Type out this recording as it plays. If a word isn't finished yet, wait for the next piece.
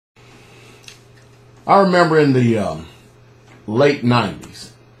I remember in the late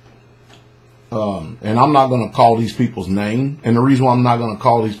 90s, and I'm not going to call these people's name. And the reason why I'm not going to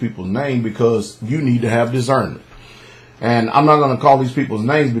call these people's name, because you need to have discernment. And I'm not going to call these people's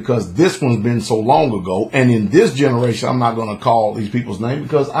names because this one's been so long ago. And in this generation, I'm not going to call these people's names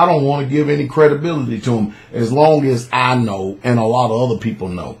because I don't want to give any credibility to them, as long as I know and a lot of other people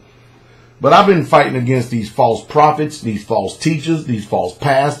know. But I've been fighting against these false prophets, these false teachers, these false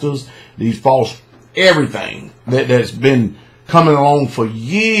pastors, these false everything that's been coming along for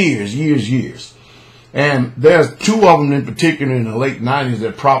years. And there's two of them in particular in the late 90s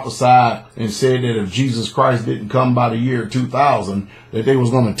that prophesied and said that if Jesus Christ didn't come by the year 2000, that they was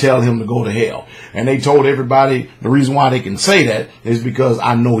going to tell him to go to hell. And they told everybody the reason why they can say that is because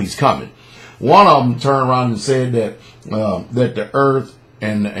I know he's coming. One of them turned around and said that that the earth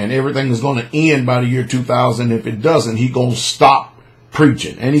and everything is going to end by the year 2000. If it doesn't, he's going to stop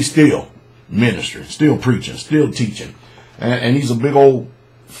preaching. And he's still ministering, still preaching, still teaching. And he's a big old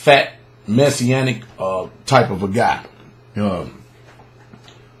fat messianic type of a guy.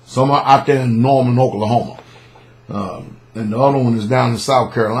 Some are out there in Norman, Oklahoma. And the other one is down in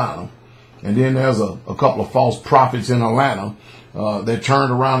South Carolina. And then there's a couple of false prophets in Atlanta that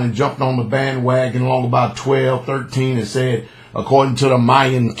turned around and jumped on the bandwagon along about 12, 13 and said, according to the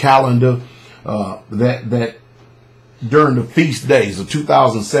Mayan calendar, that during the feast days of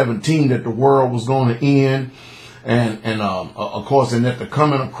 2017 that the world was going to end. And of course, and that the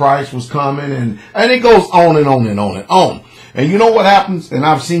coming of Christ was coming, and it goes on and on and on and on. And you know what happens? And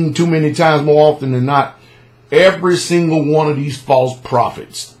I've seen too many times, more often than not, every single one of these false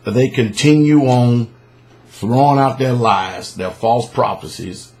prophets, they continue on throwing out their lies, their false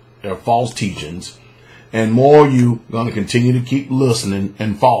prophecies, their false teachings, and more of you going to continue to keep listening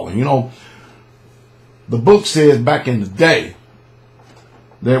and following. You know, the book says back in the day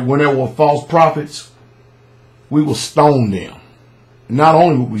that when there were false prophets, we will stone them. Not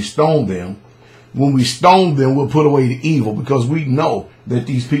only will we stone them, when we stone them, we'll put away the evil, because we know that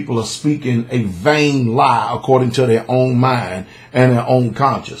these people are speaking a vain lie according to their own mind and their own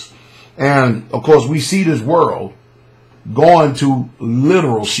conscience. And of course, we see this world going to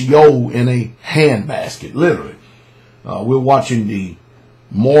literal Sheol in a handbasket, literally. We're watching the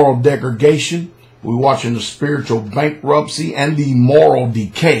moral degradation. We're watching the spiritual bankruptcy and the moral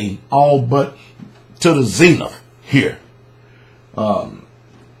decay, all but to the zenith here. And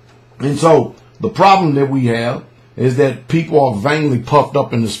so the problem that we have is that people are vainly puffed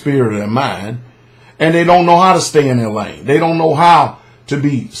up in the spirit of their mind, and they don't know how to stay in their lane. They don't know how to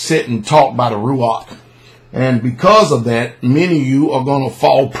be sit and taught by the Ruach. And because of that, many of you are going to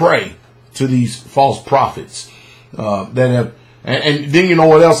fall prey to these false prophets that have. And then you know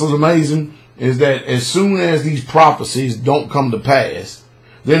what else is amazing is that as soon as these prophecies don't come to pass,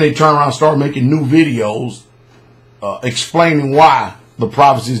 then they turn around and start making new videos explaining why the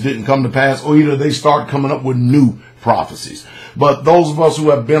prophecies didn't come to pass, or either they start coming up with new prophecies. But those of us who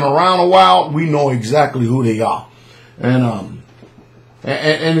have been around a while, we know exactly who they are. And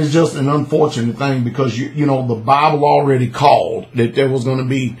it's just an unfortunate thing, because you know the Bible already called that there was going to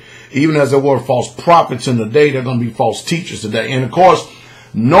be, even as there were false prophets in the day, there are going to be false teachers today. And of course,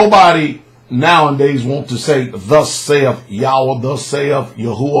 nobody nowadays want to say, thus saith Yahweh, thus saith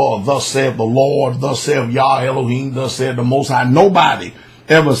Yahuwah, or thus saith the Lord, thus saith Yah Elohim, thus saith the Most High. Nobody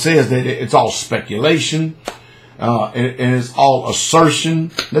ever says that. It's all speculation, and it's all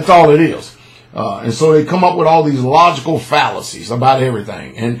assertion. That's all it is. And so they come up with all these logical fallacies about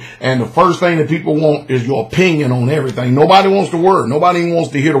everything. And the first thing that people want is your opinion on everything. Nobody wants the word. Nobody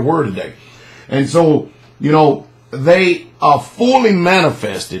wants to hear the word today. And so, you know, they are fully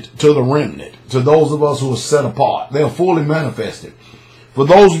manifested to the remnant, to those of us who are set apart. They are fully manifested. For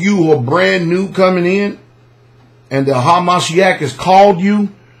those of you who are brand new coming in, and the Hamashiach has called you,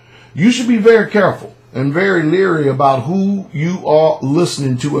 you should be very careful and very leery about who you are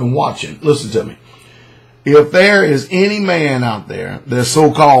listening to and watching. Listen to me. If there is any man out there that's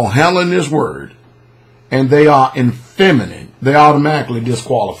so-called handling this word, and they are effeminate, they automatically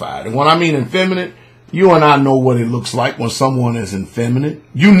disqualified. And when I mean effeminate, you and I know what it looks like when someone is effeminate.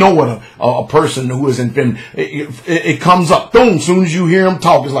 You know what a person who is effeminate, it comes up. Boom, as soon as you hear him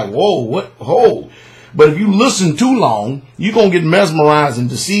talk, it's like, whoa, what? Whoa. But if you listen too long, you're going to get mesmerized and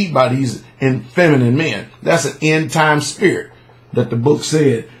deceived by these effeminate men. That's an end time spirit that the book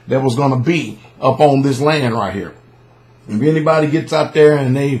said that was going to be up on this land right here. If anybody gets out there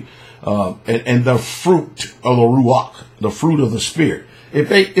and they, and the fruit of the Ruach, the fruit of the spirit,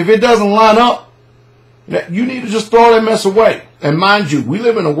 if it doesn't line up, you need to just throw that mess away. And mind you, we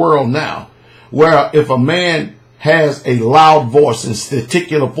live in a world now where if a man has a loud voice and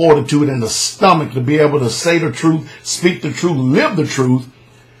testicular fortitude and the stomach to be able to say the truth, speak the truth, live the truth,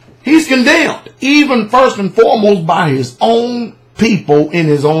 he's condemned, even first and foremost by his own people in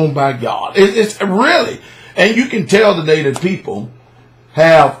his own backyard. It's really, and you can tell today that people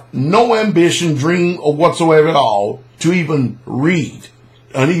have no ambition, dream, or whatsoever at all to even read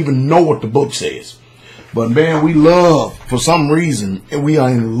and even know what the book says. But man, we love, for some reason, and we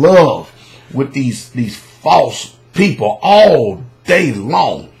are in love with these false people all day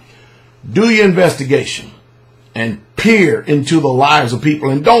long. Do your investigation and peer into the lives of people,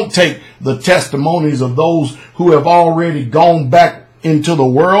 and don't take the testimonies of those who have already gone back into the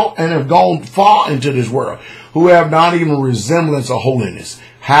world and have gone far into this world, who have not even resemblance of holiness,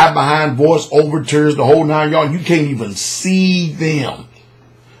 hide behind voice overtures, the whole 9 yards. You can't even see them,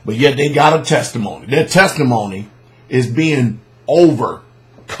 but yet they got a testimony. Their testimony is being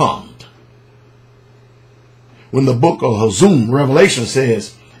overcome. When the book of Hazum, Revelation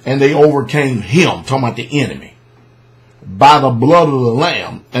says, and they overcame him, talking about the enemy, by the blood of the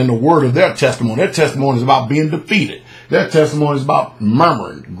Lamb and the word of their testimony. Their testimony is about being defeated. Their testimony is about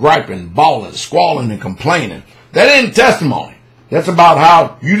murmuring, griping, bawling, squalling, and complaining. That ain't testimony. That's about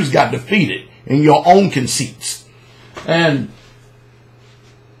how you just got defeated in your own conceits. And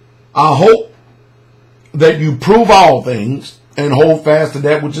I hope that you prove all things and hold fast to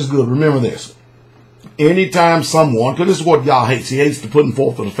that which is good. Remember this. Anytime someone, because this is what y'all hates, he hates the putting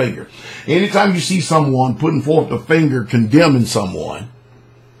forth of the finger. Anytime you see someone putting forth the finger condemning someone,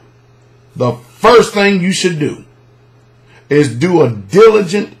 the first thing you should do is do a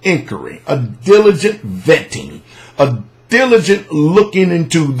diligent inquiry, a diligent vetting, a diligent looking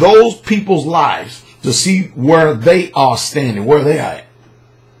into those people's lives to see where they are standing, where they are at.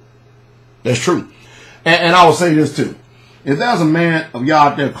 That's true. And I will say this too. If there's a man of y'all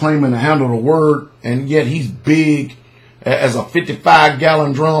out there claiming to handle the word, and yet he's big as a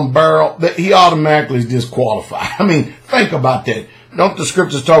 55-gallon drum barrel, that he automatically is disqualified. I mean, think about that. Don't the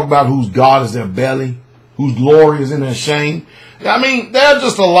scriptures talk about whose God is their belly, whose glory is in their shame? I mean, there are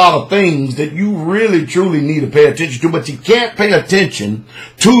just a lot of things that you really, truly need to pay attention to, but you can't pay attention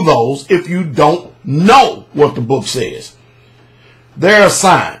to those if you don't know what the book says. There are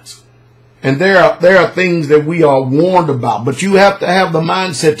signs. And there are things that we are warned about, but you have to have the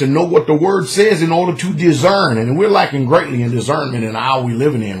mindset to know what the word says in order to discern. And we're lacking greatly in discernment in the hour we're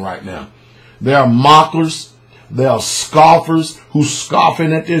living in right now. There are mockers. There are scoffers who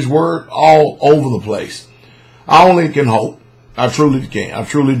scoffing at this word all over the place. I only can hope. I truly can. I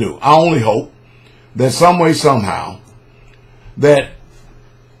truly do. I only hope that some way, somehow, that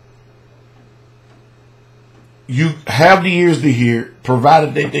you have the ears to hear,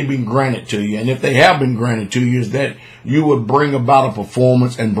 provided that they've been granted to you. And if they have been granted to you, is that you would bring about a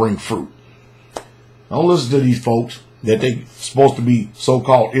performance and bring fruit. Don't listen to these folks that they supposed to be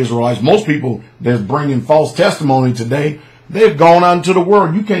so-called Israelites. Most people that's bringing false testimony today, they've gone out into the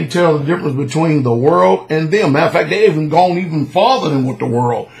world. You can't tell the difference between the world and them. Matter of fact, they've even gone even farther than what the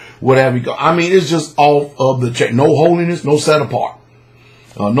world would have you go. I mean, it's just off of the chain. No holiness, no set apart,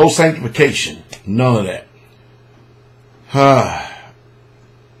 no sanctification, none of that.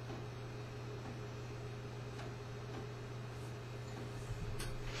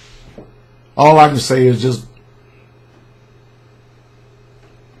 All I can say is just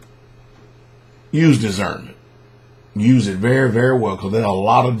use discernment. Use it very, very well, because there are a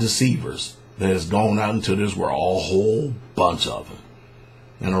lot of deceivers that has gone out into this world, a whole bunch of them.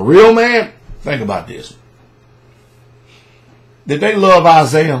 And a real man, think about this. Did they love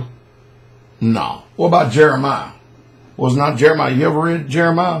Isaiah? No. What about Jeremiah? Was not Jeremiah? You ever read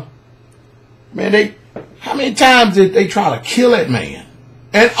Jeremiah? Man, how many times did they try to kill that man?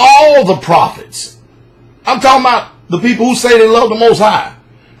 And all the prophets. I'm talking about the people who say they love the Most High.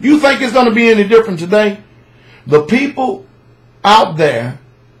 You think it's going to be any different today? The people out there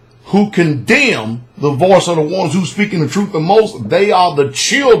who condemn the voice of the ones who speaking the truth the most, they are the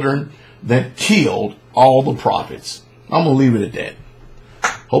children that killed all the prophets. I'm going to leave it at that.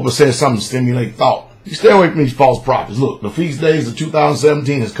 Hope it says something to stimulate thought. You stay away from these false prophets. Look, the feast days of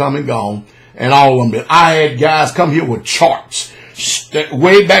 2017 has come and gone, and all of them. I had guys come here with charts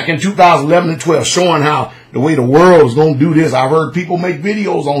way back in 2011 and 12 showing how the way the world is going to do this. I've heard people make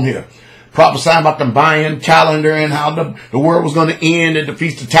videos on here prophesying about the Mayan calendar and how the world was going to end at the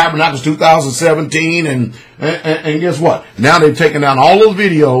Feast of Tabernacles 2017. And guess what? Now they've taken down all those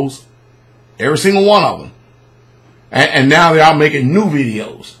videos, every single one of them. And now they are making new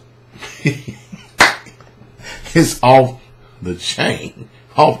videos. It's off the chain.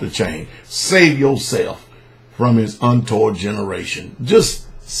 Off the chain. Save yourself from his untoward generation. Just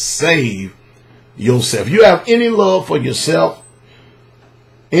save yourself. You have any love for yourself,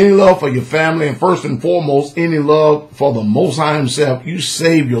 any love for your family, and first and foremost, any love for the Most High himself, you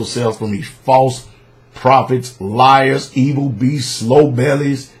save yourself from these false prophets, liars, evil beasts, slow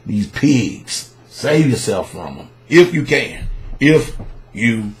bellies, these pigs. Save yourself from them if you can. If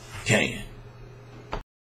you can.